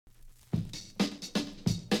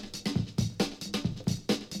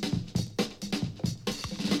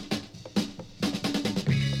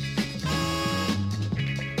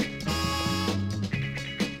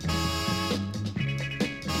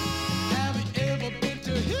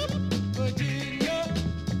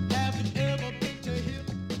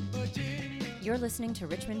You're listening to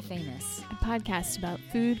Richmond Famous, a podcast about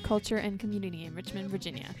food, culture, and community in Richmond,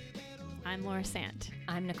 Virginia. I'm Laura Sant.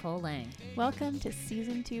 I'm Nicole Lang. Welcome to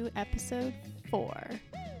Season 2, Episode 4,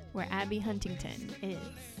 where Abby Huntington is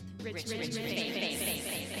Richmond Famous.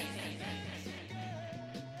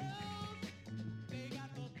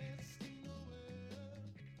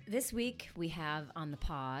 This week we have on the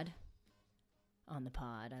pod, I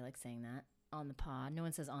like saying that, on the pod. No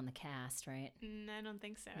one says on the cast, right? I don't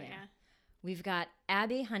think so, yeah. We've got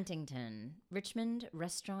Abby Huntington, Richmond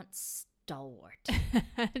restaurant stalwart.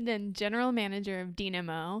 And general manager of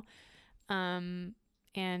Dynamo. And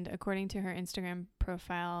according to her Instagram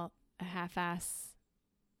profile, a half-ass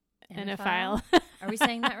enophile. Are we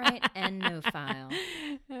saying that right? Enophile.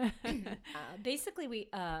 Basically,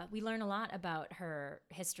 we learn a lot about her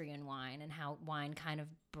history in wine and how wine kind of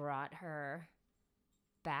brought her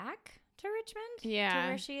back to Richmond, to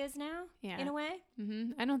where she is now, in a way.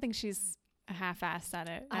 Mm-hmm. I don't think she's a half-ass at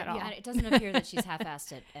it at all. Yeah, it doesn't appear that she's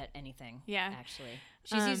half-assed at anything. Yeah, actually,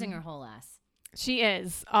 she's using her whole ass. She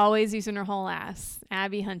is always using her whole ass.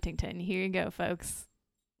 Abby Huntington, here you go, folks.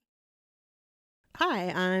 Hi,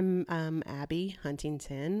 I'm Abby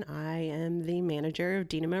Huntington. I am the manager of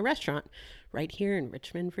Dynamo Restaurant right here in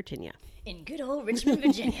Richmond, Virginia. In good old Richmond,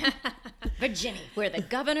 Virginia. Virginia, where the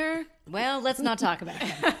governor, well, let's not talk about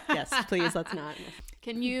him. Yes, please, let's not.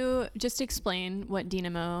 Can you just explain what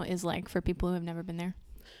Dynamo is like for people who have never been there?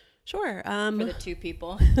 Sure. For the two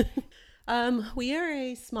people. We are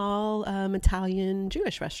a small Italian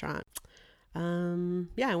Jewish restaurant.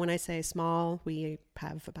 When I say small, we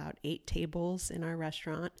have about 8 tables in our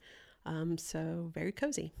restaurant. So very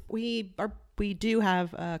cozy. We do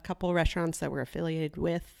have a couple restaurants that we're affiliated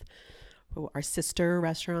with, our sister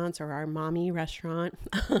restaurants or our mommy restaurant.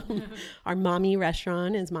 Our mommy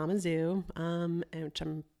restaurant is Mama Zoo, which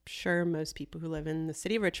I'm sure most people who live in the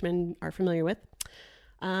city of Richmond are familiar with.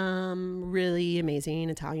 Really amazing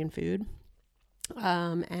Italian food.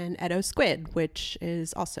 And Edo Squid, which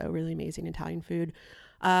is also really amazing Italian food.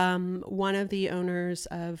 One of the owners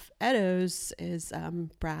of Edo's is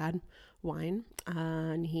Brad Wine,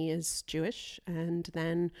 and he is Jewish. And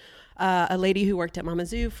then a lady who worked at Mama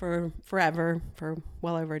Zoo for forever, for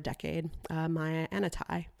well over a decade, Maya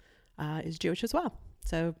Anatai, is Jewish as well.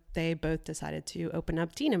 So they both decided to open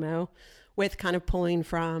up Dynamo with kind of pulling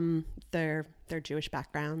from their Jewish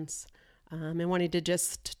backgrounds. And wanted to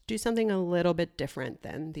just do something a little bit different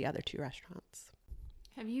than the other 2 restaurants.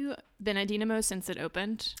 Have you been at Dynamo since it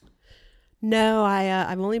opened? No,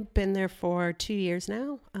 I've only been there for 2 years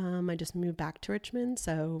now. I just moved back to Richmond,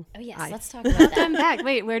 so. Oh yes, let's talk about that. I'm back.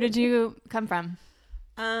 Wait, where did you come from?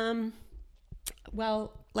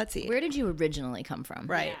 Well, let's see. Where did you originally come from?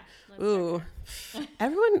 Right. Yeah, ooh.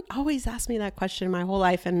 Everyone always asks me that question my whole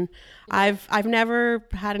life, and I've never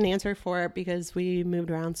had an answer for it because we moved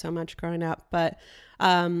around so much growing up. But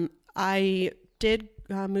I did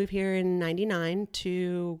move here in '99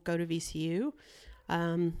 to go to VCU.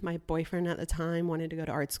 My boyfriend at the time wanted to go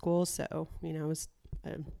to art school, so it was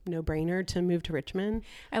a no-brainer to move to Richmond.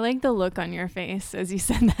 I like the look on your face as you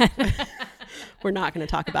said that. We're not going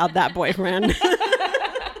to talk about that boyfriend.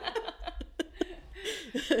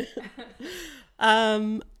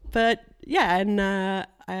 But yeah, and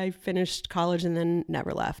I finished college and then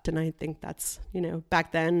never left. And I think that's,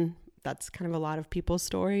 back then, that's kind of a lot of people's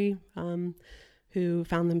story, who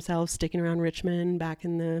found themselves sticking around Richmond back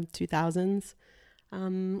in the 2000s.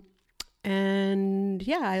 And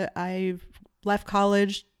yeah, I left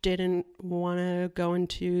college, didn't want to go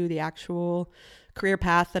into the actual career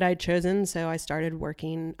path that I'd chosen. So I started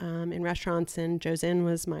working in restaurants, and Joe's Inn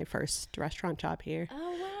was my first restaurant job here.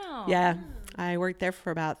 Oh, wow. Yeah. I worked there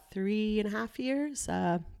for about 3.5 years,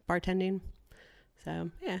 bartending.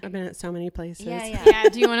 So yeah, I've been at so many places. Yeah.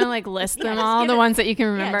 Do you want to list them all, the ones that you can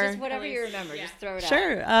remember? Yeah, just whatever you remember, just throw it out.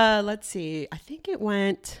 Sure. Let's see. I think it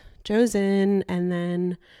went Joe's Inn and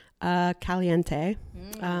then Caliente.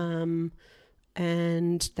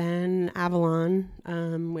 And then Avalon,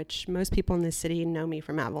 which most people in this city know me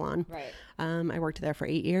from Avalon. Right. I worked there for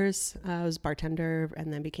 8 years. I was bartender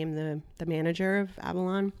and then became the manager of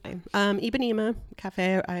Avalon. Ipanema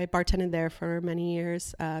Cafe, I bartended there for many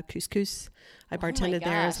years. Couscous, I bartended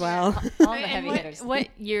there as well. All the heavy hitters. What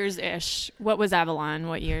years-ish? What was Avalon?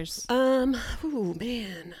 What years?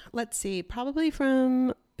 Let's see. Probably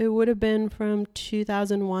it would have been from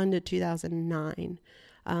 2001 to 2009.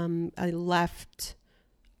 I left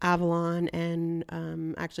Avalon and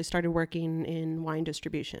actually started working in wine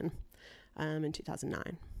distribution in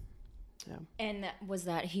 2009. So. And was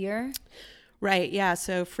that here? Right, yeah.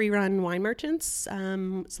 So Free Run Wine Merchants,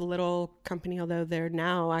 it's a little company, although they're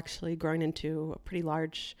now actually growing into a pretty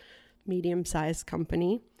large medium-sized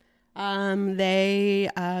company. John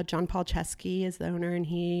Paul Chesky is the owner, and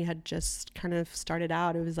he had just kind of started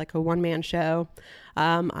out. It was like a one-man show.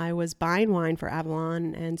 I was buying wine for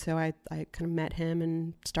Avalon, and so I kind of met him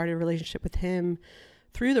and started a relationship with him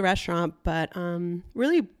through the restaurant, but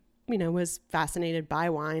really, was fascinated by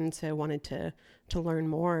wine, so wanted to learn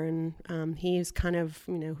more. And he's kind of,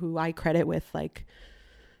 who I credit with like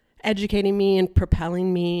educating me and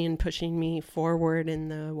propelling me and pushing me forward in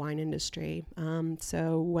the wine industry.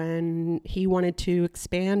 So when he wanted to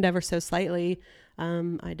expand ever so slightly,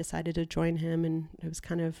 I decided to join him, and it was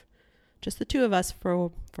kind of just the two of us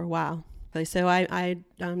for a while. So I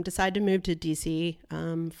decided to move to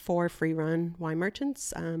DC for Free Run Wine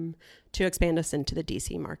Merchants to expand us into the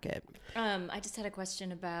DC market. I just had a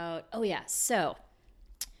question about, so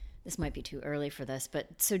this might be too early for this,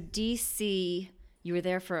 but so DC, you were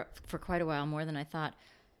there for quite a while, more than I thought.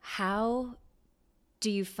 How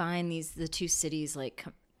do you find the two cities like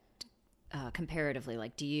comparatively?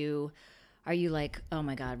 Like, are you like, oh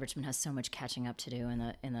my God, Richmond has so much catching up to do in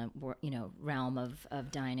the realm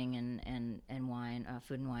of dining and wine,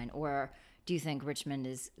 food and wine, or do you think Richmond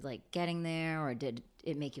is like getting there, or did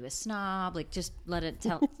it make you a snob? Like, just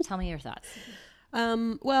tell me your thoughts.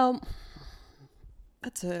 Well,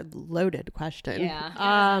 that's a loaded question. Yeah.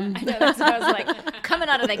 I know, that's what I was like, coming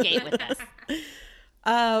out of the gate with this.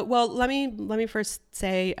 Well, let me first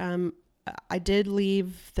say, I did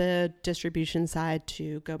leave the distribution side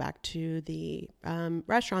to go back to the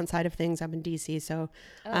restaurant side of things up in DC. So,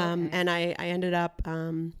 and I ended up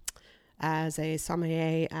as a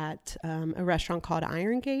sommelier at a restaurant called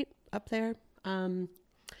Iron Gate up there.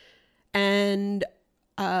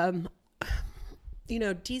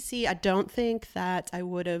 DC, I don't think that I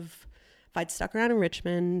would have, if I'd stuck around in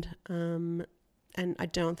Richmond, and I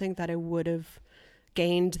don't think that I would have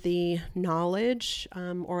gained the knowledge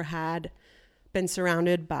or had been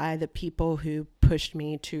surrounded by the people who pushed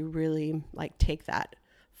me to really like take that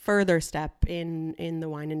further step in the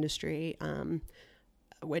wine industry,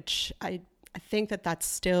 which I think that's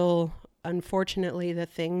still, unfortunately, the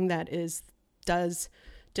thing that does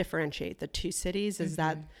differentiate the two cities is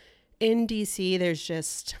that in DC,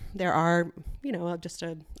 there are just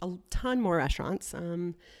a ton more restaurants.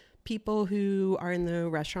 People who are in the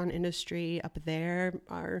restaurant industry up there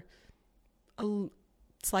are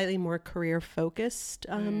slightly more career focused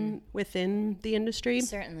within the industry.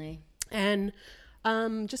 Certainly. And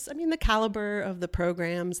the caliber of the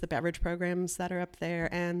programs, the beverage programs that are up there,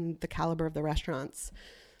 and the caliber of the restaurants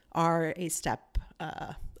are a step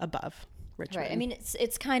above Richmond. Right. I mean,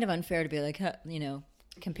 it's kind of unfair to be like,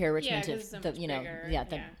 compare Richmond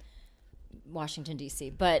to Washington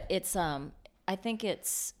DC, but it's I think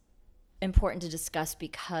it's important to discuss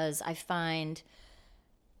because I find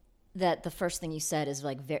that the first thing you said is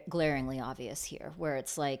like glaringly obvious here, where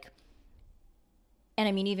it's like, and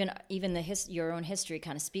I mean even your own history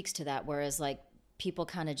kind of speaks to that, whereas like people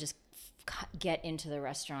kind of just get into the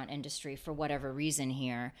restaurant industry for whatever reason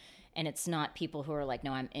here. And it's not people who are like,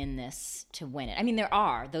 no, I'm in this to win it. I mean, there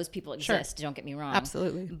are. Those people exist. Sure. Don't get me wrong.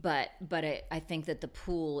 Absolutely. But I think that the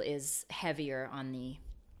pool is heavier on the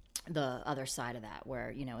other side of that,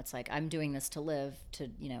 where, it's like, I'm doing this to live, to,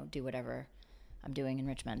 do whatever I'm doing in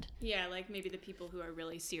Richmond. Yeah, like maybe the people who are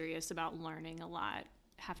really serious about learning a lot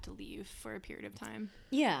have to leave for a period of time.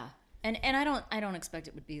 Yeah. And I don't expect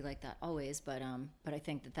it would be like that always, but I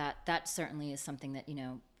think that certainly is something that,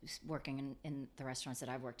 working in the restaurants that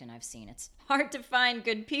I've worked in, I've seen it's hard to find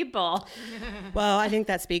good people. Well, I think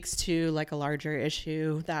that speaks to like a larger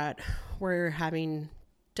issue that we're having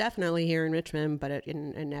definitely here in Richmond, but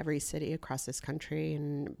in every city across this country,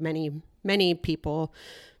 and many people,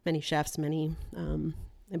 many chefs, many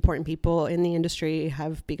important people in the industry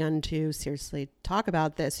have begun to seriously talk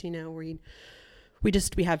about this.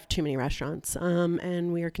 We have too many restaurants,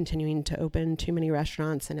 and we are continuing to open too many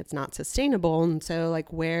restaurants, and it's not sustainable. And so like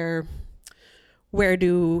who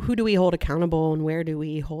do we hold accountable, and where do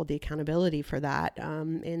we hold the accountability for that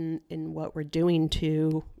in what we're doing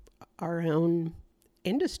to our own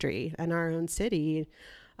industry and our own city?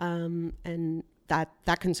 And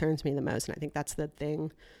that concerns me the most. And I think that's the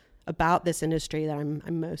thing about this industry that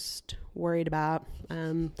I'm most worried about.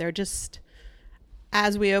 They're just,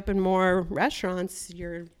 as we open more restaurants,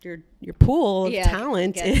 your pool of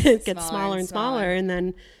talent gets smaller and smaller. And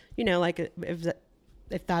then, like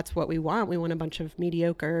if that's what we want a bunch of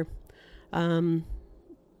mediocre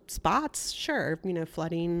spots, sure,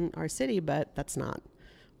 flooding our city, but that's not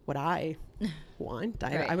what I want.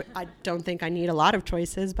 Right. I don't think I need a lot of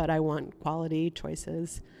choices, but I want quality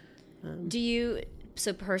choices.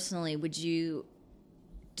 So personally,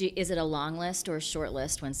 is it a long list or a short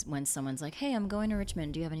list when someone's like, hey, I'm going to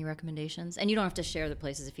Richmond, do you have any recommendations? And you don't have to share the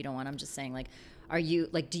places if you don't want. I'm just saying, like, are you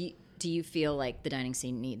like, do you feel like the dining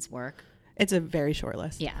scene needs work? It's a very short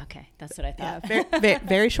list. Yeah, okay, that's what I thought. Yeah,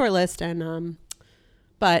 very short list, and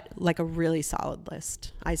but like a really solid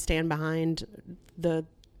list. I stand behind the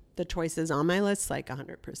choices on my list like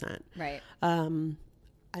 100%. Right.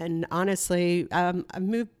 And honestly, I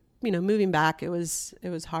moved. Moving back, it was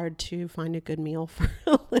hard to find a good meal for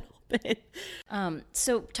a little bit.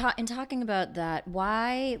 So in talking about that,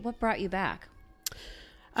 what brought you back?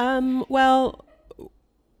 Well,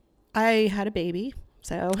 I had a baby,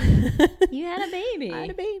 so. You had a baby. I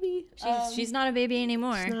had a baby. She's not a baby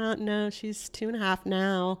anymore. She's 2.5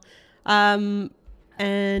 now.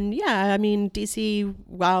 And yeah, I mean, DC,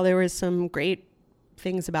 while there was some great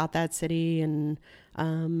things about that city and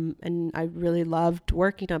I really loved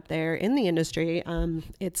working up there in the industry.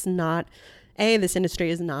 It's not, this industry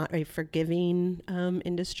is not a forgiving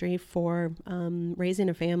industry for raising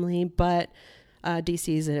a family, but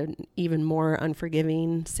DC is an even more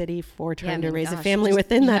unforgiving city for trying to raise a family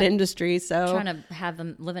within that industry. So trying to have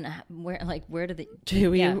them live in where do they?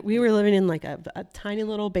 We were living in like a tiny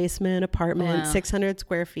little basement apartment, 600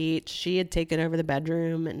 square feet. She had taken over the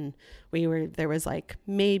bedroom, and there was like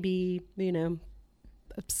maybe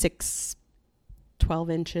 12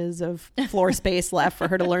 inches of floor space left for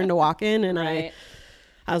her to learn to walk in, and right.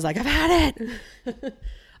 I was like, I've had it.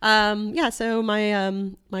 So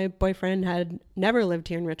my boyfriend had never lived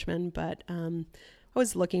here in Richmond, but I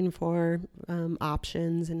was looking for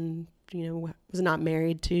options, and was not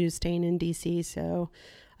married to staying in DC, so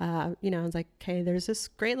I was like, okay, there's this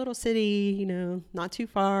great little city, not too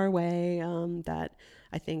far away, that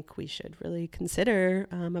I think we should really consider.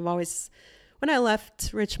 When I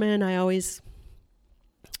left Richmond, I always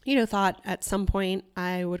thought at some point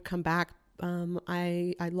I would come back.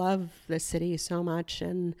 I love this city so much,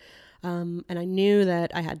 and I knew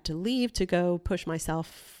that I had to leave to go push myself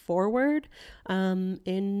forward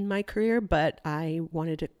in my career, but I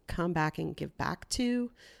wanted to come back and give back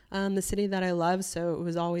to the city that I love. So it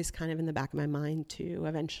was always kind of in the back of my mind to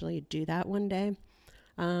eventually do that one day.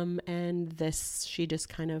 And she just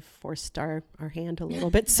kind of forced our hand a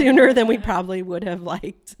little bit sooner than we probably would have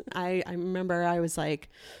liked. I remember I was like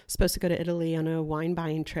supposed to go to Italy on a wine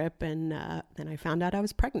buying trip, and then I found out I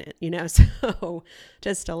was pregnant, so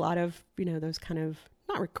just a lot of, those kind of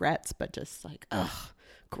not regrets, but just like,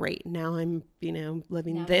 great. Now I'm,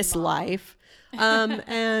 living this life.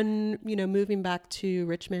 And, moving back to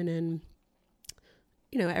Richmond, and,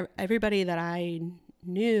 everybody that I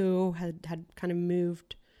knew had kind of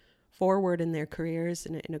moved forward in their careers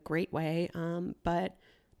in a great way, but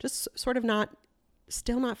just sort of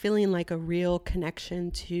still not feeling like a real connection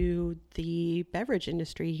to the beverage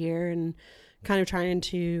industry here, and kind of trying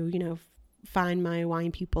to find my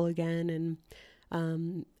wine people again,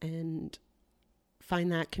 and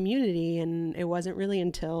find that community. And it wasn't really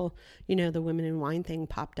until the Women in Wine thing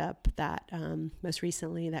popped up that most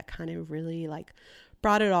recently that kind of really like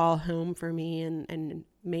brought it all home for me, and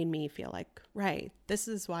made me feel like, right, this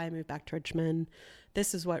is why I moved back to Richmond.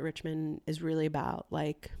 This is what Richmond is really about,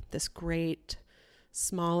 like this great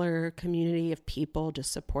smaller community of people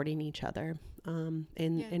just supporting each other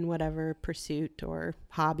in whatever pursuit or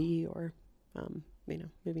hobby or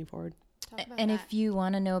moving forward. And if you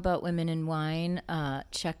want to know about Women in Wine,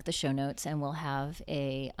 check the show notes, and we'll have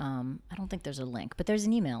I don't think there's a link, but there's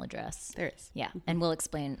an email address. There is. Yeah, and we'll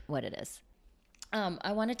explain what it is.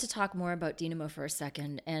 I wanted to talk more about Dynamo for a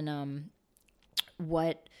second, and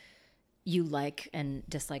what you like and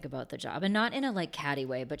dislike about the job, and not in a like catty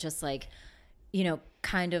way, but just like,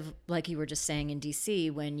 kind of like you were just saying in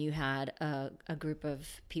DC when you had a group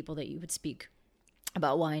of people that you would speak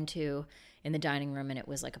about wine to in the dining room, and it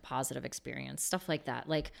was like a positive experience, stuff like that.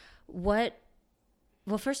 Like well,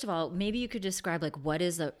 first of all, maybe you could describe like what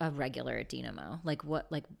is a regular at Dynamo?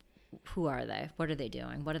 Who are they? What are they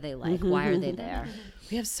doing? What are they like? Why are they there?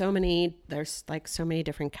 We have there's like so many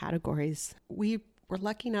different categories. We were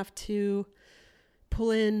lucky enough to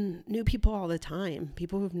pull in new people all the time.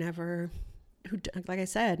 People who, like I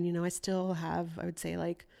said, I still have, I would say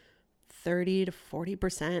like 30 to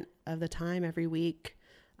 40% of the time every week,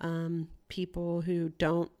 people who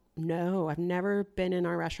don't know, I've never been in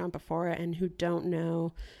our restaurant before, and who don't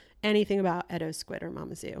know anything about Edo Squid or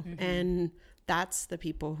Mama Zoo. Mm-hmm. And that's the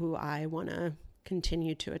people who I want to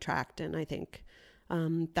continue to attract. And I think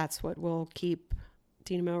that's what will keep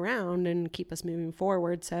Dynamo around and keep us moving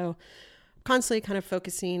forward. So constantly kind of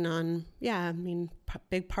focusing on,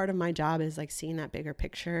 big part of my job is like seeing that bigger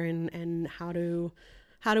picture, and how do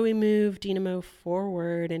we move Dynamo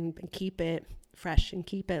forward and keep it fresh and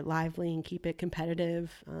keep it lively and keep it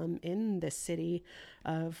competitive in this city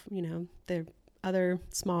of, the other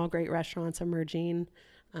small, great restaurants emerging,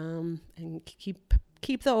 and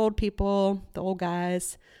keep the old people, the old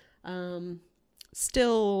guys,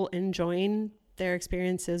 still enjoying their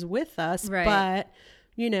experiences with us, right. but,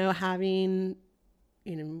 having,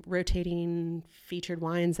 rotating featured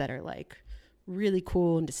wines that are like really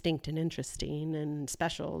cool and distinct and interesting, and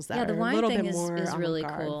specials that the are wine a little thing bit more is really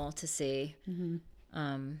avant-garde. cool to see.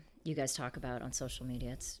 Mm-hmm. You guys talk about on social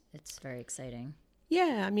media. It's very exciting.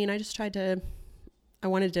 Yeah, I mean, I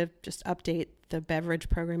wanted to just update the beverage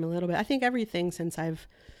program a little bit. I think everything since I've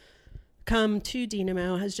come to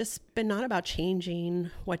Dynamo has just been not about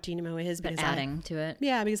changing what Dynamo is, but adding to it.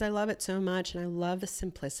 Yeah, because I love it so much and I love the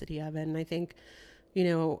simplicity of it. And I think,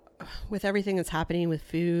 with everything that's happening with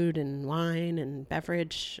food and wine and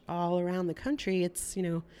beverage all around the country, it's,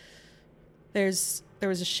 there was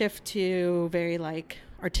a shift to very like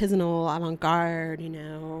artisanal, avant-garde,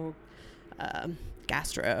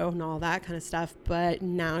 gastro and all that kind of stuff. But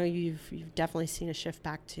now you've definitely seen a shift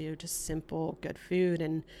back to just simple, good food.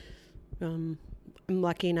 And I'm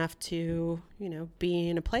lucky enough to, be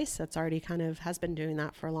in a place that's already kind of has been doing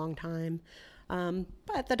that for a long time.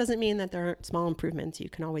 But that doesn't mean that there aren't small improvements you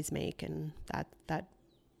can always make. And that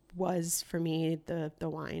was for me the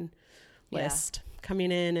wine list,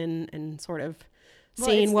 coming in and sort of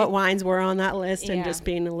seeing what wines were on that list and just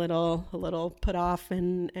being a little put off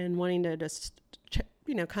and wanting to just,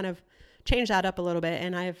 kind of change that up a little bit.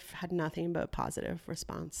 And I've had nothing but positive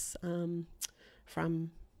response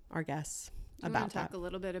from our guests about that. Talk a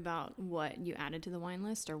little bit about what you added to the wine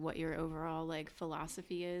list, or what your overall like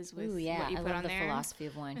philosophy is with what you put on there. I love the philosophy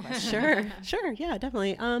of wine question. Sure. Yeah,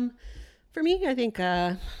 definitely. For me, I think,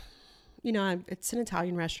 it's an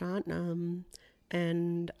Italian restaurant.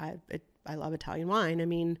 And I love Italian wine. I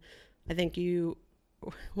mean, I think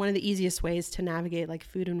one of the easiest ways to navigate like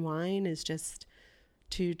food and wine is just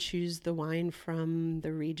to choose the wine from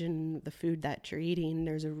the region, the food that you're eating.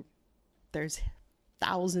 There's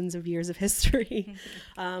thousands of years of history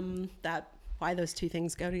why those two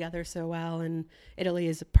things go together so well. And Italy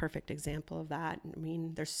is a perfect example of that. I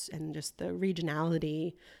mean, and just the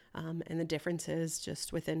regionality and the differences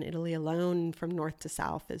just within Italy alone from north to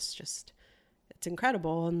south is just, it's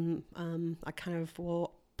incredible. And I kind of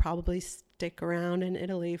will probably stick around in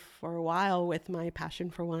Italy for a while with my passion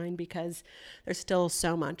for wine, because there's still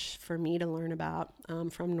so much for me to learn about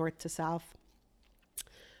from north to south.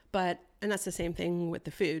 And that's the same thing with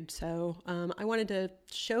the food. So I wanted to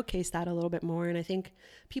showcase that a little bit more. And I think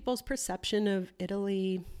people's perception of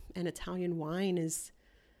Italy and Italian wine is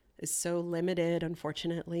so limited,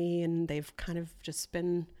 unfortunately. And they've kind of just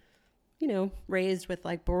been, raised with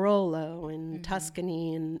like Barolo and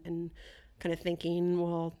Tuscany and kind of thinking,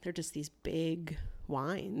 well, they're just these big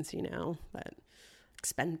wines, that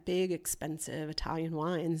big, expensive Italian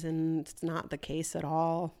wines. And it's not the case at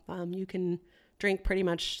all. You can drink pretty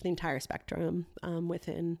much the entire spectrum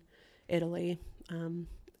within Italy,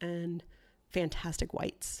 and fantastic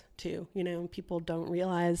whites too. People don't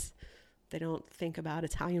realize, they don't think about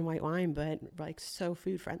Italian white wine, but like so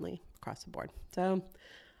food friendly across the board. So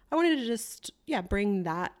I wanted to just bring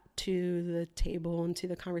that to the table and to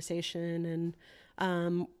the conversation. And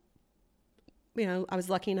I was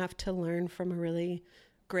lucky enough to learn from a really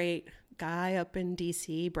great guy up in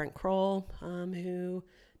DC, Brent Kroll, who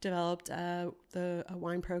developed a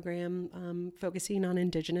wine program focusing on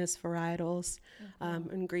indigenous varietals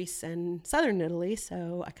in Greece and southern Italy.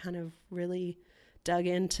 So I kind of really dug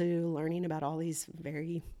into learning about all these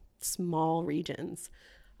very small regions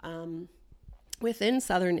within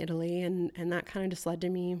southern Italy. And that kind of just led to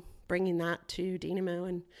me bringing that to Dynamo.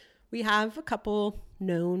 And we have a couple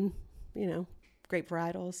known, grape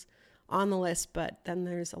varietals on the list, but then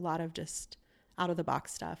there's a lot of just out of the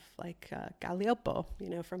box stuff like Galliopo,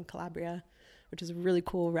 from Calabria, which is a really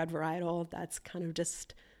cool red varietal that's kind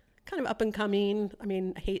of up and coming. I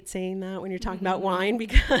mean, I hate saying that when you're talking about wine,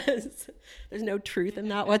 because there's no truth in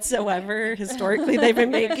that whatsoever. Historically, they've been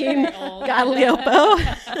making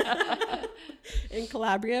Galliopo in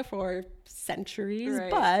Calabria for centuries, right.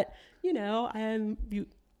 But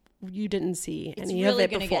you didn't see any of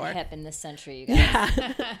it before. It's really going to get hip in this century, you guys.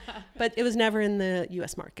 Yeah. But it was never in the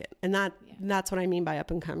U.S. market. And that's what I mean by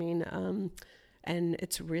up and coming. And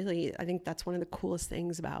it's really, I think that's one of the coolest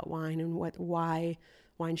things about wine, and why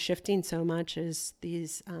wine's shifting so much is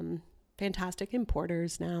these fantastic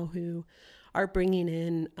importers now who are bringing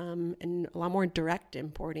in and a lot more direct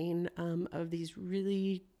importing of these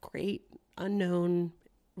really great unknown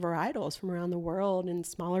varietals from around the world and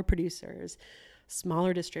smaller producers.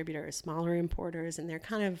 smaller distributors, smaller importers, and they're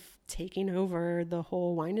kind of taking over the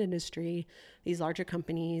whole wine industry. These larger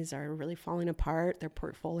companies are really falling apart. Their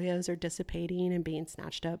portfolios are dissipating and being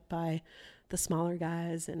snatched up by the smaller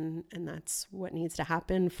guys, and that's what needs to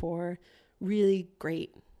happen for really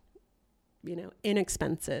great,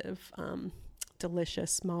 inexpensive,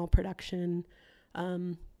 delicious small production,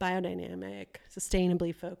 biodynamic,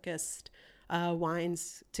 sustainably focused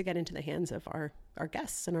wines to get into the hands of our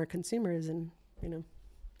guests and our consumers, and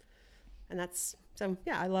that's so.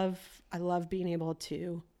 Yeah, I love being able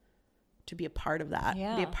to be a part of that,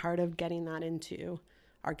 be a part of getting that into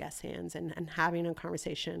our guests' hands, and having a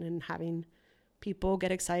conversation and having people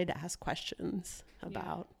get excited to ask questions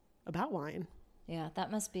about wine. Yeah,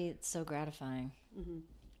 that must be so gratifying. Mm-hmm.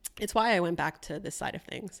 It's why I went back to this side of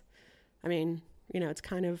things. I mean, it's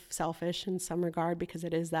kind of selfish in some regard because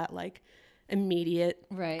it is that like immediate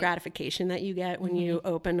gratification that you get when you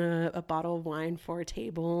open a bottle of wine for a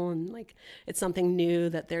table, and like it's something new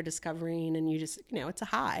that they're discovering, and you just, it's a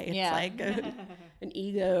high. It's like an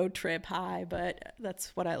ego trip high, but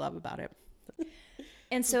that's what I love about it.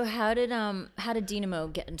 And so how did Dynamo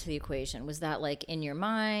get into the equation? Was that like in your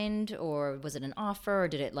mind, or was it an offer, or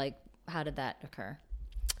did it how did that occur?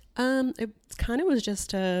 It kind of was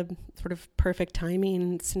just a sort of perfect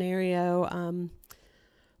timing scenario.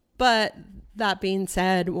 But that being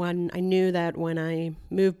said, when I knew that when I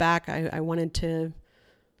moved back, I wanted to,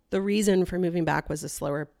 the reason for moving back was a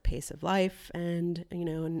slower pace of life, and,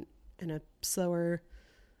 and a slower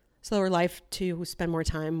life to spend more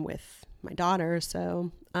time with my daughter.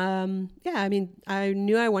 So, I mean, I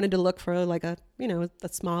knew I wanted to look for like a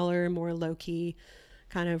smaller, more low key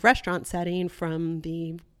kind of restaurant setting from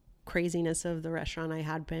the craziness of the restaurant I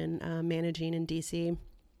had been managing in DC.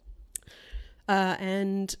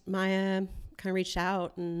 And Maya kind of reached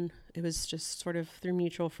out, and it was just sort of through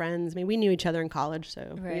mutual friends. I mean, we knew each other in college,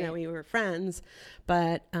 so we were friends.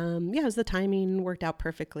 But it was the timing worked out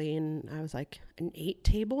perfectly, and I was like, an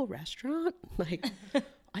 8-table restaurant, like.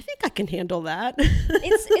 I think I can handle that.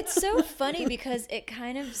 It's so funny because it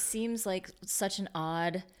kind of seems like such an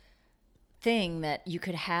odd thing that you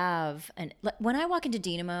could have. And when I walk into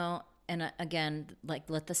Dynamo, and again, like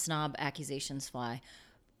let the snob accusations fly,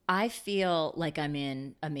 I feel like I'm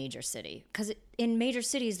in a major city, because in major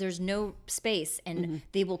cities there's no space, and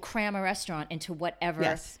they will cram a restaurant into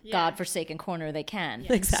whatever godforsaken corner they can.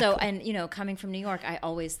 Yeah. Exactly. So, and coming from New York, I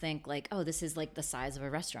always think like, oh, this is like the size of a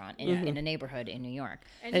restaurant in a neighborhood in New York.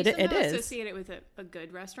 And you somehow associate it with a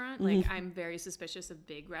good restaurant. Like I'm very suspicious of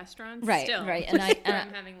big restaurants. Right, still. right. And I'm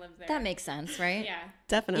having lived there. That makes sense, right? Yeah.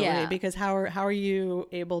 Definitely, because how are you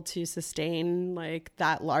able to sustain like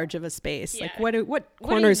that large of a space? Yeah. Like what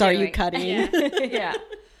corners are you cutting? Yeah.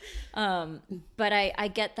 But I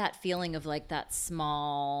get that feeling of like that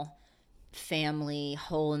small family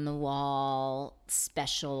hole in the wall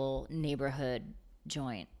special neighborhood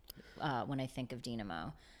joint when I think of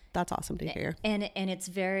Dynamo. That's awesome to hear. And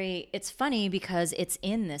it's funny because it's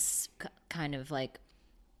in this kind of like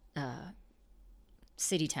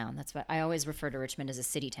city town. That's what I always refer to Richmond as, a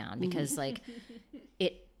city town, because like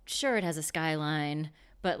it has a skyline,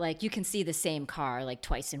 but like you can see the same car like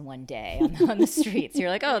twice in one day on the streets. You're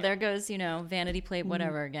like, oh, there goes, vanity plate,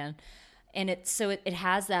 whatever again. And it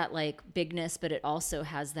has that like bigness, but it also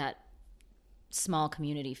has that small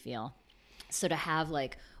community feel. So to have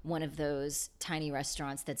like one of those tiny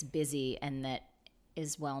restaurants that's busy and that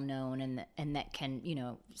is well known and that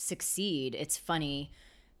can, succeed, it's funny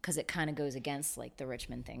because it kind of goes against like the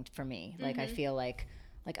Richmond thing for me. Like I feel like,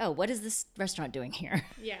 oh, what is this restaurant doing here?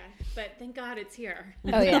 Yeah, but thank God it's here.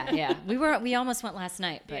 Oh yeah. We almost went last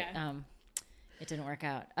night, but it didn't work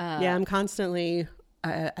out. I'm constantly.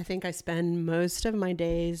 I think I spend most of my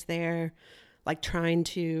days there, like trying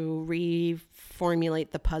to reformulate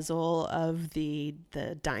the puzzle of the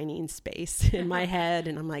dining space in my head,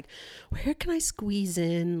 and I'm like, where can I squeeze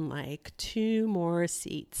in like 2 more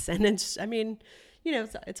seats? And it's, I mean.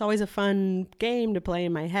 It's always a fun game to play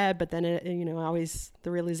in my head, but then always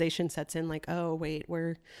the realization sets in like, oh wait,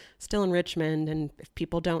 we're still in Richmond, and if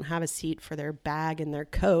people don't have a seat for their bag and their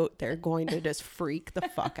coat, they're going to just freak the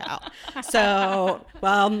fuck out. So,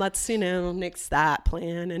 well, let's nix that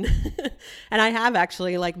plan, and and I have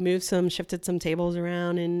actually like shifted some tables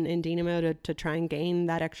around in Dynamo to try and gain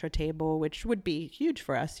that extra table, which would be huge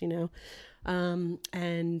for us, and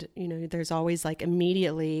there's always like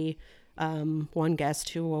immediately. One guest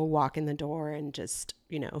who will walk in the door and just,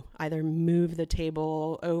 either move the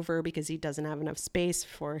table over because he doesn't have enough space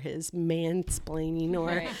for his mansplaining or,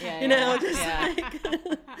 and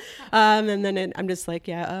then I'm just like,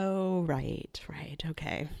 right.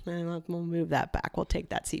 Okay. We'll move that back. We'll take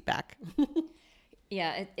that seat back.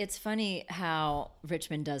 Yeah, it's funny how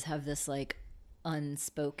Richmond does have this like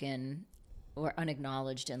unspoken or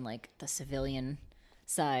unacknowledged in like the civilian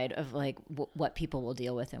side of like what people will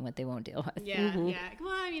deal with and what they won't deal with. Yeah, yeah.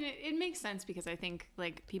 Well, I mean, it makes sense because I think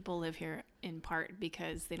like people live here in part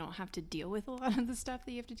because they don't have to deal with a lot of the stuff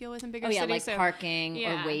that you have to deal with in bigger cities. Like so, parking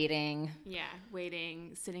or waiting. Yeah,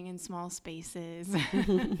 waiting, sitting in small spaces.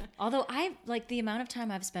 Although I like the amount of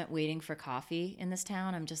time I've spent waiting for coffee in this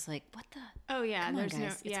town, I'm just like, what the? Oh yeah, Come there's on, guys.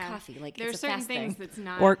 no. It's Yeah, coffee. Like there's it's a certain fast things thing. that's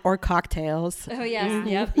not. Or cocktails. Oh yes,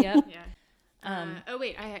 yep. Yeah. Oh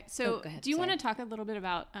wait, go ahead, do you want sorry. to talk a little bit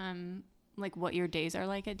about like what your days are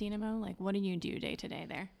like at Dynamo? Like what do you do day to day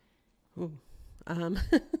there? Ooh.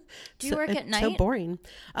 Do you work at night? So boring.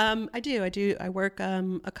 I do. I work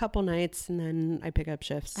a couple nights and then I pick up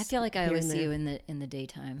shifts. I feel like I here always and see there. you in the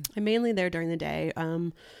daytime. I'm mainly there during the day,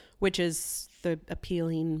 which is the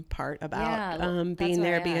appealing part about that's being why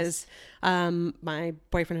there I because my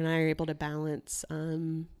boyfriend and I are able to balance,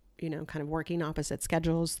 kind of working opposite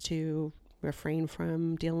schedules to refrain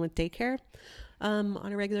from dealing with daycare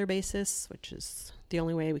on a regular basis, which is the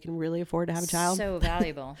only way we can really afford to have a child. So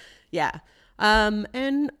valuable. Yeah.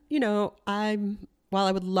 And while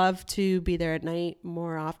I would love to be there at night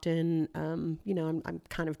more often, I'm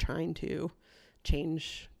kind of trying to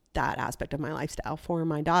change that aspect of my lifestyle for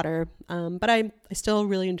my daughter. But I still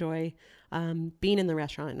really enjoy, being in the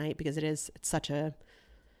restaurant at night because it's such a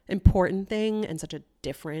important thing and such a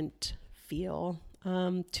different feel,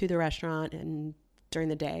 to the restaurant and during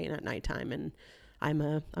the day and at nighttime. And I'm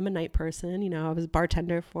a night person. I was a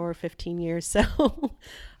bartender for 15 years. So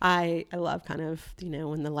I love kind of,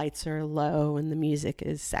 when the lights are low and the music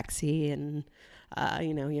is sexy and,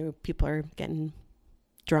 people are getting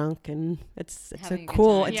drunk and it's Having a a good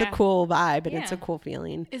cool, time. it's Yeah. a cool vibe and it's Yeah. a cool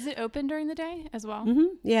feeling. Is it open during the day as well?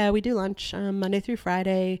 Yeah, we do lunch, Monday through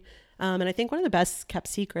Friday. And I think one of the best kept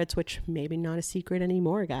secrets, which maybe not a secret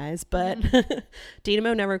anymore, guys, but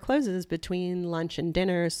Dynamo never closes between lunch and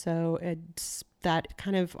dinner. So it's that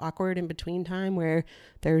kind of awkward in between time where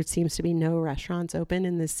there seems to be no restaurants open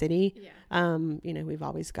in the city. Yeah. We've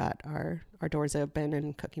always got our doors open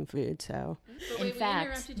and cooking food. So But In wait, fact- we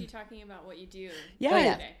interrupted you talking about what you do.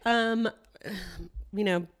 yeah, today.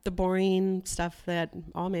 the boring stuff that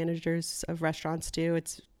all managers of restaurants do.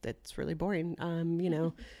 It's really boring.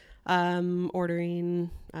 Ordering,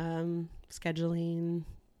 scheduling,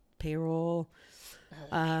 payroll.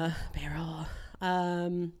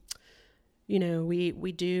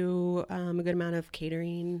 We do a good amount of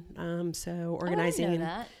catering. So organizing. Oh, I didn't know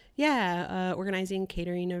that. Yeah, organizing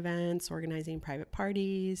catering events, organizing private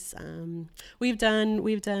parties. We've done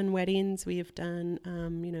weddings. We've done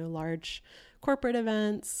large corporate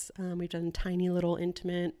events. We've done tiny little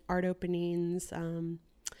intimate art openings.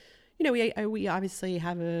 We obviously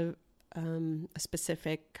have a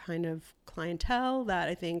specific kind of clientele that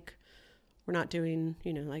I think we're not doing.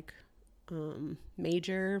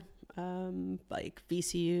 Major like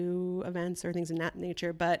VCU events or things in that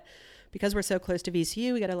nature, but because we're so close to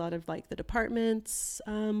VCU, we get a lot of like the departments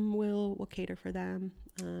will cater for them.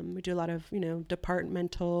 We do a lot of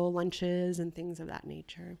departmental lunches and things of that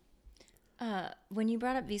nature. When you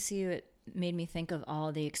brought up VCU, it made me think of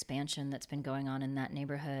all the expansion that's been going on in that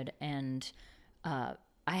neighborhood, and I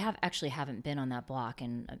haven't been on that block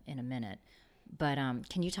in a minute. But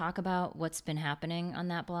can you talk about what's been happening on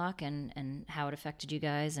that block and how it affected you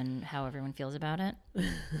guys and how everyone feels about it?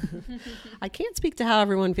 I can't speak to how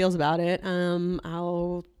everyone feels about it.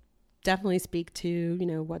 I'll definitely speak to,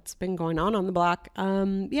 what's been going on the block.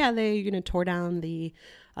 They, tore down the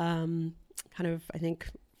kind of, I think,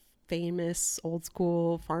 famous old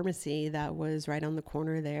school pharmacy that was right on the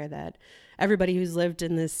corner there that everybody who's lived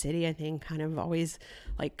in this city, I think, kind of always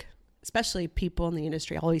like, especially people in the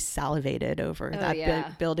industry, always salivated over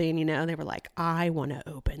that building. They were like, I want to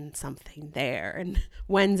open something there. And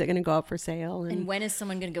when's it going to go up for sale? And when is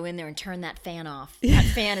someone going to go in there and turn that fan off? That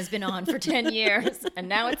fan has been on for 10 years and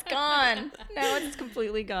now it's gone. Now it's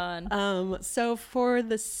completely gone. So for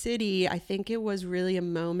the city, I think it was really a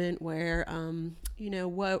moment where,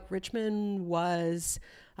 what Richmond was,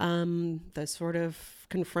 the sort of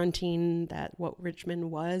confronting that what Richmond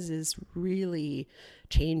was is really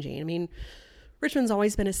changing. I mean, Richmond's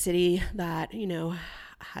always been a city that,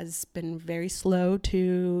 has been very slow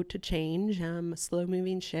to change, a slow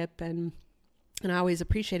moving ship. And I always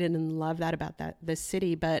appreciated and love that about this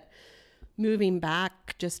city. But moving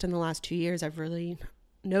back just in the last 2 years, I've really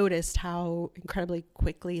noticed how incredibly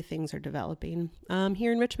quickly things are developing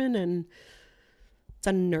here in Richmond. And it's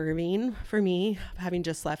unnerving for me, having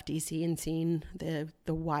just left DC and seen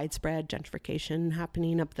the widespread gentrification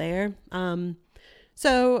happening up there.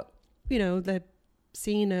 So, the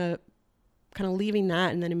seeing kind of leaving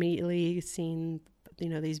that and then immediately seeing,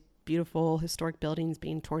 these beautiful historic buildings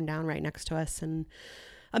being torn down right next to us, and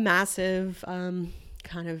a massive,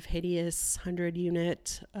 kind of hideous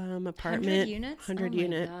 100-unit apartment. 100 units? 100 Oh my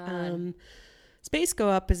unit. God. Space go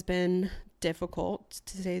up has been difficult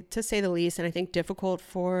to say the least, and I think difficult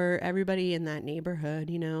for everybody in that neighborhood.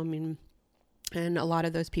 And a lot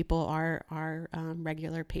of those people are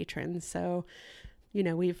regular patrons. So,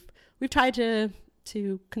 we've tried to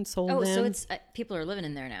console them. Oh, so it's people are living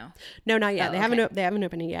in there now. No, not yet. Oh, They okay. haven't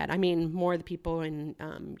opened it yet. I mean, more the people in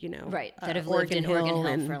Right, that have lived in Oregon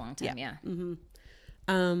Hill for a long time. Yeah.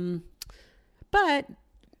 But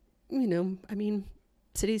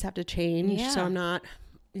cities have to change. Yeah. So I'm not,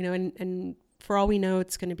 and for all we know,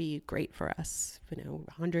 it's going to be great for us.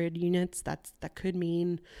 100 units. That could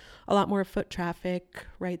mean a lot more foot traffic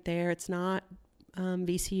right there. It's not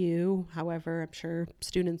VCU. However, I'm sure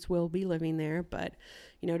students will be living there, but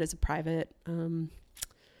it is a private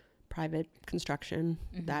construction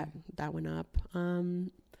that went up. I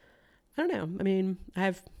don't know. I mean, I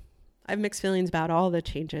have mixed feelings about all the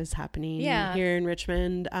changes happening here in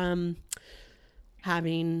Richmond.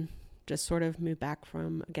 Having just sort of moved back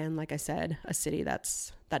from, again, like I said, a city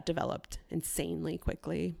that developed insanely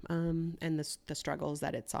quickly, and the struggles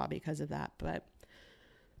that it saw because of that. But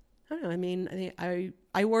I don't know. I mean, I think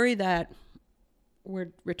I worry that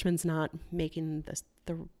Richmond's not making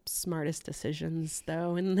the smartest decisions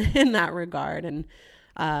though in that regard, and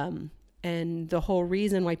the whole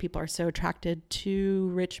reason why people are so attracted to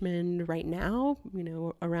Richmond right now,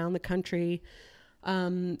 around the country,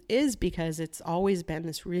 is because it's always been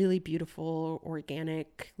this really beautiful,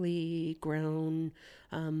 organically grown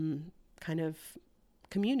kind of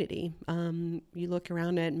community. You look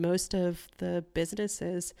around at most of the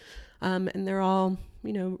businesses, and they're all,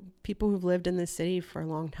 people who've lived in the city for a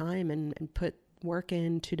long time and put work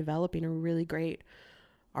into developing a really great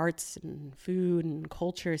arts and food and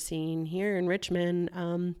culture scene here in Richmond.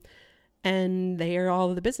 And they are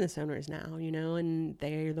all the business owners now, and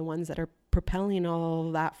they're the ones that are propelling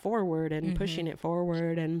all that forward and pushing it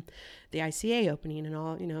forward, and the ICA opening and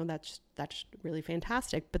all, that's really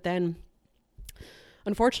fantastic. But then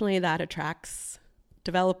unfortunately that attracts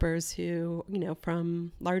developers who,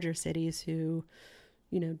 from larger cities who,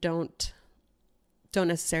 don't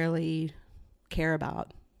necessarily care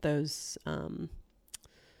about those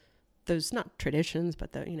not traditions,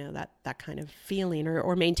 but that kind of feeling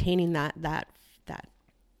or maintaining that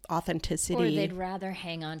authenticity. Or they'd rather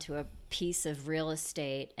hang on to a piece of real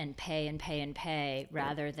estate and pay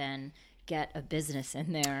rather than get a business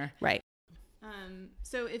in there. Right.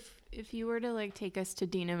 So if you were to take us to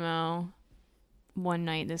Dynamo one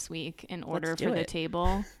night this week and order for the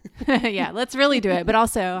table, yeah, let's really do it. But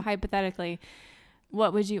also hypothetically,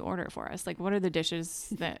 what would you order for us? What are the dishes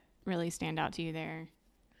that really stand out to you there?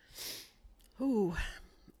 Ooh,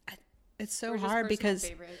 it's so hard because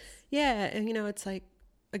favorites. Yeah, and it's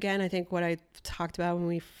again, I think what I talked about when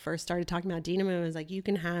we first started talking about Dynamo is you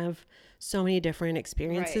can have so many different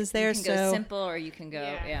experiences there. You can go simple or you can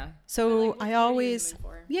go, So I always,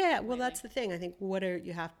 well, that's the thing. I think what are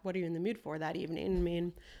you in the mood for that evening? I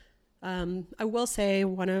mean, I will say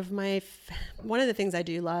one of the things I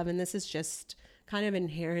do love, and this is just kind of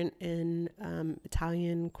inherent in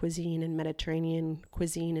Italian cuisine and Mediterranean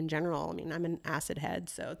cuisine in general. I mean, I'm an acid head,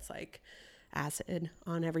 so it's acid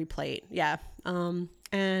on every plate. Yeah.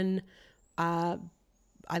 And I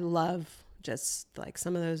love just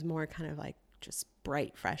some of those more kind of just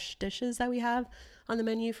bright, fresh dishes that we have on the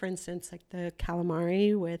menu. For instance, the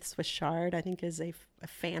calamari with Swiss chard, I think is a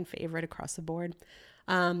fan favorite across the board.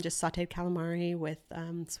 Just sauteed calamari with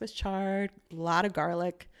Swiss chard, a lot of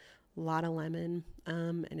garlic, a lot of lemon,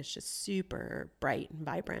 and it's just super bright and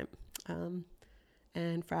vibrant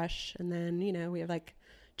and fresh. And then, we have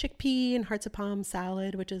chickpea and hearts of palm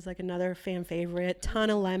salad, which is another fan favorite. Ton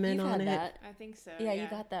of lemon You've on had it. that. I think so. Yeah, you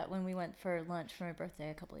got that when we went for lunch for my birthday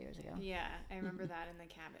a couple of years ago. Yeah, I remember that in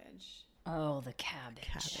the cabbage. Oh, the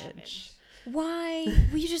cabbage. Cabbage. Why?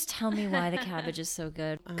 Will you just tell me why the cabbage is so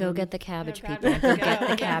good? Go get the cabbage, no, people. cabbage. Go get the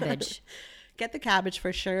Yeah. cabbage. Get the cabbage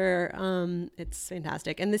for sure. It's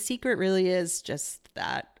fantastic. And the secret really is just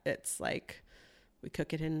that it's we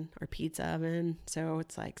cook it in our pizza oven. So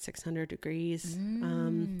it's 600 degrees.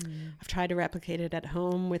 I've tried to replicate it at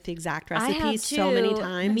home with the exact I recipe have so many too.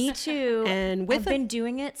 times. Me too. And I've been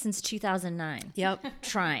doing it since 2009. Yep.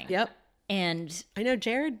 Trying. Yep. And I know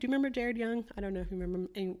Jared. Do you remember Jared Young? I don't know if you remember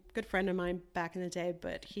him. A good friend of mine back in the day,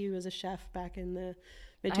 but he was a chef back in the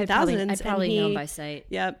mid 2000s. I probably know him by sight.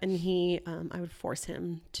 Yep. And I would force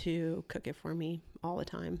him to cook it for me all the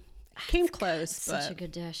time. Came close, Such but a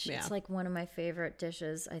good dish. yeah. It's like one of my favorite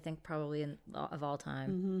dishes, I think probably of all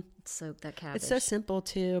time. So that cabbage. It's so simple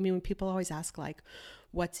too. I mean, when people always ask like,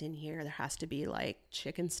 what's in here? There has to be like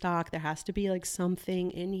chicken stock. There has to be like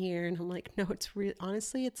something in here. And I'm like, no, it's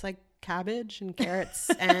honestly, it's like cabbage and carrots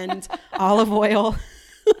and olive oil.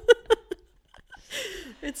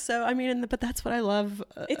 It's so, I mean, but that's what I love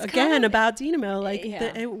again about Dynamo. Like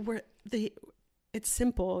it's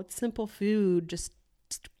simple. It's simple food, just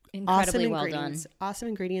incredibly well done. Awesome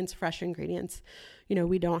ingredients, fresh ingredients. You know,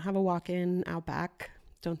 we don't have a walk-in Outback.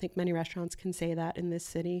 Don't think many restaurants can say that in this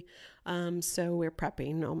city. So we're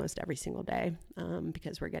prepping almost every single day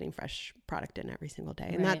because we're getting fresh product in every single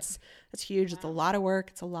day. And that's huge. Wow. It's a lot of work.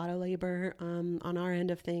 It's a lot of labor on our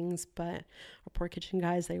end of things. But our poor kitchen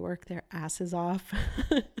guys, they work their asses off.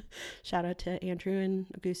 Shout out to Andrew and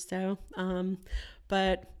Augusto.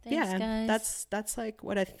 But thanks, guys. That's like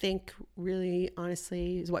what I think really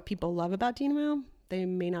honestly is what people love about Dynamo. They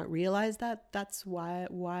may not realize that that's why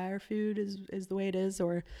our food is the way it is,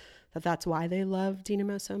 or that's why they love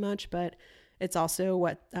Dynamo so much. But it's also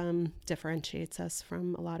what differentiates us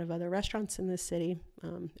from a lot of other restaurants in this city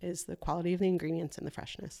is the quality of the ingredients and the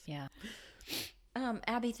freshness. Yeah.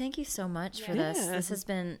 Abby, thank you so much for this. This has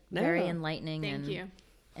been very enlightening. Thank you.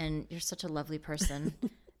 And you're such a lovely person.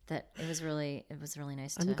 That it was really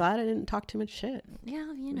nice. I'm glad I didn't talk too much shit.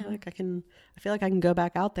 Yeah, you know, like I feel like I can go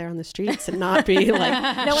back out there on the streets and not be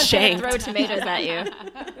like no one's shanked. gonna throw tomatoes at you.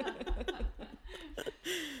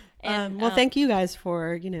 And, well, thank you guys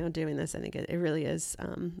for doing this. I think it really is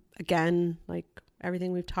again like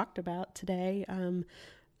everything we've talked about today.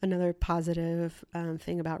 Another positive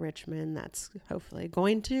thing about Richmond that's hopefully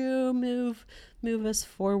going to move us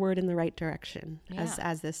forward in the right direction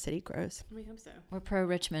as this city grows. We hope so. We're pro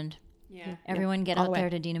Richmond. Yeah. Everyone get out there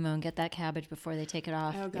to Dynamo and get that cabbage before they take it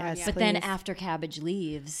off. Oh, God, yes, but please. then after cabbage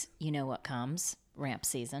leaves, you know what comes? Ramp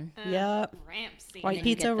season. Yep. Ramp season. White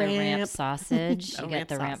pizza you get the ramp ramp sausage. You get ramp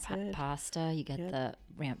the ramp sausage. pasta. You get the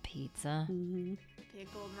ramp pizza. Mm-hmm.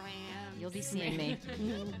 Pickled ramp. You'll be seeing me.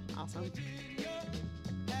 Awesome.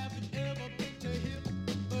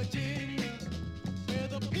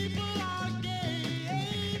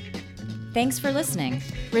 Thanks for listening.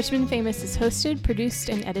 Richmond Famous is hosted, produced,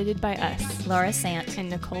 and edited by us, Laura Sant. and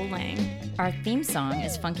Nicole Lang. Our theme song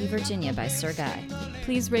is Funky Virginia by Sir Guy.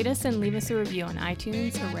 Please rate us and leave us a review on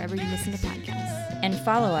iTunes or wherever you listen to podcasts. And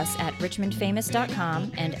follow us at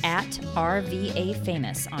richmondfamous.com and at RVA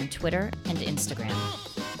Famous on Twitter and Instagram.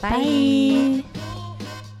 Bye. Bye.